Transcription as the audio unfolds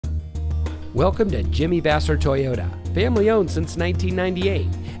Welcome to Jimmy Vasser Toyota, family owned since 1998,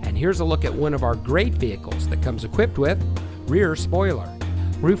 and here's a look at one of our great vehicles that comes equipped with rear spoiler,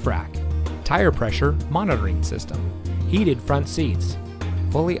 roof rack, tire pressure monitoring system, heated front seats,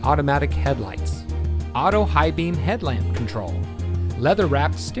 fully automatic headlights, auto high beam headlamp control, leather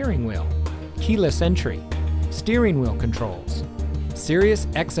wrapped steering wheel, keyless entry, steering wheel controls, Sirius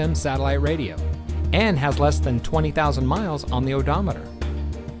XM satellite radio, and has less than 20,000 miles on the odometer.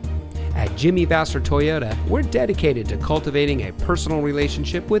 At Jimmy Vasser Toyota, we're dedicated to cultivating a personal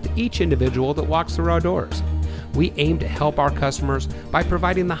relationship with each individual that walks through our doors. We aim to help our customers by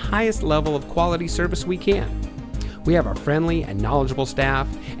providing the highest level of quality service we can. We have a friendly and knowledgeable staff,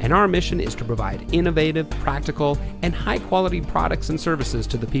 and our mission is to provide innovative, practical, and high-quality products and services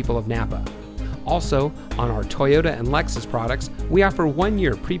to the people of Napa. Also, on our Toyota and Lexus products, we offer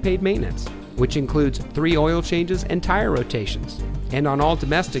 1-year prepaid maintenance, which includes 3 oil changes and tire rotations. And on all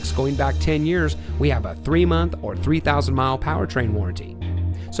domestics going back 10 years, we have a 3-month or 3,000-mile powertrain warranty.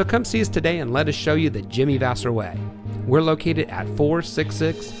 So come see us today and let us show you the Jimmy Vasser way. We're located at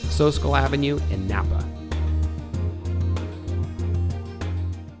 466 Soscol Avenue in Napa.